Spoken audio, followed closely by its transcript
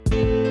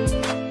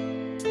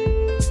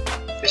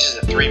This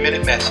is a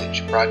 3-minute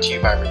message brought to you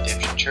by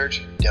Redemption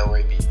Church,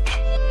 Delray Beach.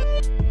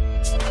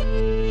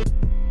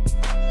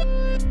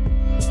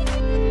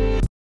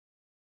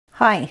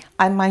 Hi,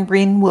 I'm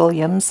Irene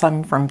Williams.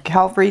 I'm from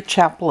Calvary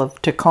Chapel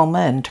of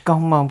Tacoma in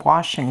Tacoma,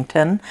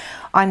 Washington.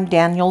 I'm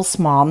Daniel's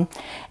mom,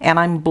 and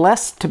I'm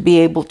blessed to be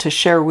able to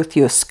share with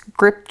you a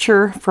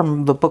scripture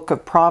from the book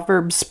of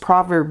Proverbs,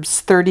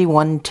 Proverbs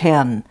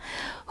 31:10.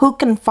 Who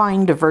can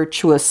find a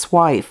virtuous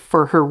wife?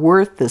 For her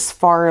worth is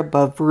far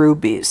above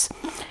rubies.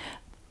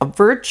 A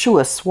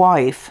virtuous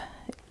wife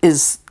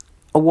is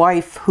a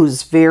wife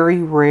who's very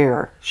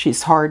rare.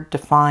 She's hard to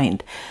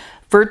find.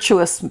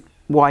 Virtuous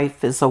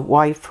wife is a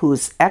wife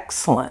who's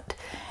excellent.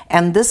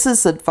 And this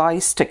is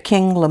advice to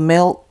King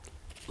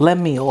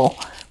Lemuel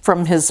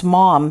from his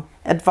mom,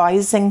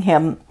 advising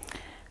him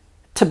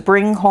to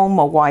bring home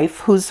a wife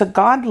who's a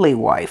godly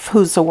wife,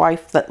 who's a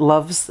wife that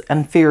loves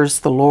and fears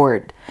the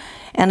Lord.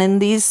 And in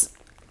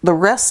the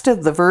rest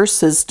of the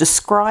verses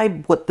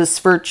describe what this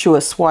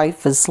virtuous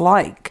wife is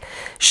like.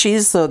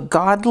 She's a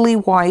godly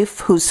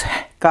wife who's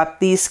got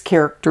these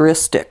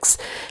characteristics.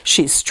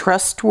 She's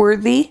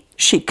trustworthy.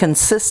 She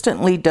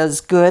consistently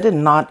does good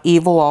and not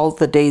evil all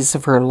the days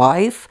of her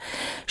life.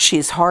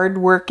 She's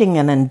hardworking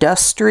and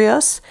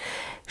industrious.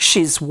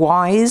 She's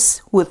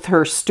wise with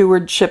her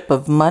stewardship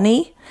of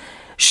money.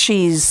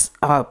 She's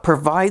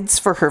provides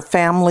for her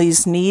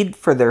family's need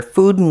for their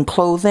food and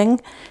clothing.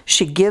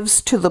 She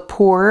gives to the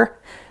poor.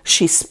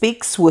 She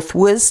speaks with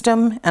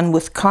wisdom and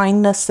with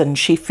kindness, and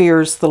she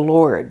fears the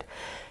Lord.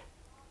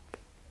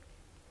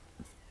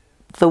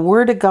 The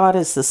Word of God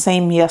is the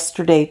same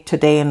yesterday,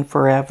 today, and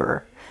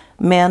forever.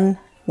 Men,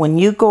 when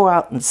you go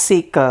out and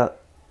seek a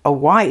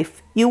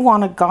wife, you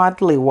want a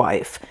godly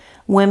wife.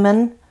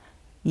 Women,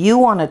 you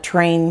want to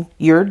train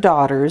your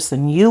daughters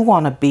and you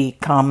want to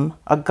become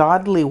a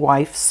godly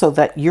wife so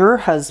that your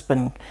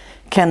husband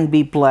can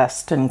be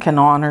blessed and can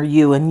honor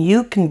you, and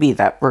you can be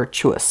that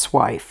virtuous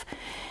wife.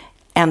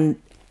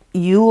 And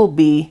you will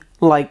be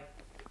like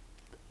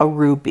a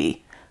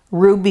ruby.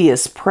 Ruby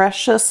is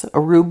precious,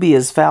 a ruby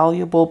is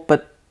valuable,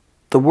 but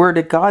the Word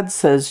of God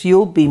says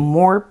you'll be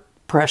more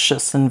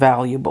precious and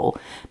valuable,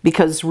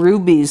 because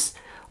rubies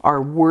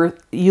are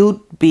worth, you'd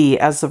be,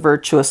 as a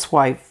virtuous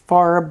wife,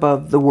 far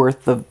above the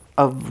worth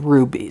of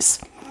rubies.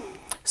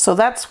 So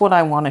that's what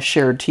I want to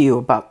share to you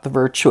about the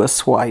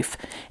virtuous wife.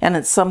 And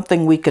it's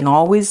something we can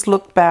always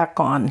look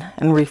back on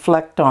and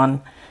reflect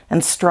on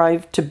and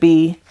strive to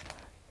be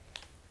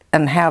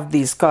and have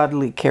these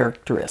godly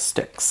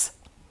characteristics.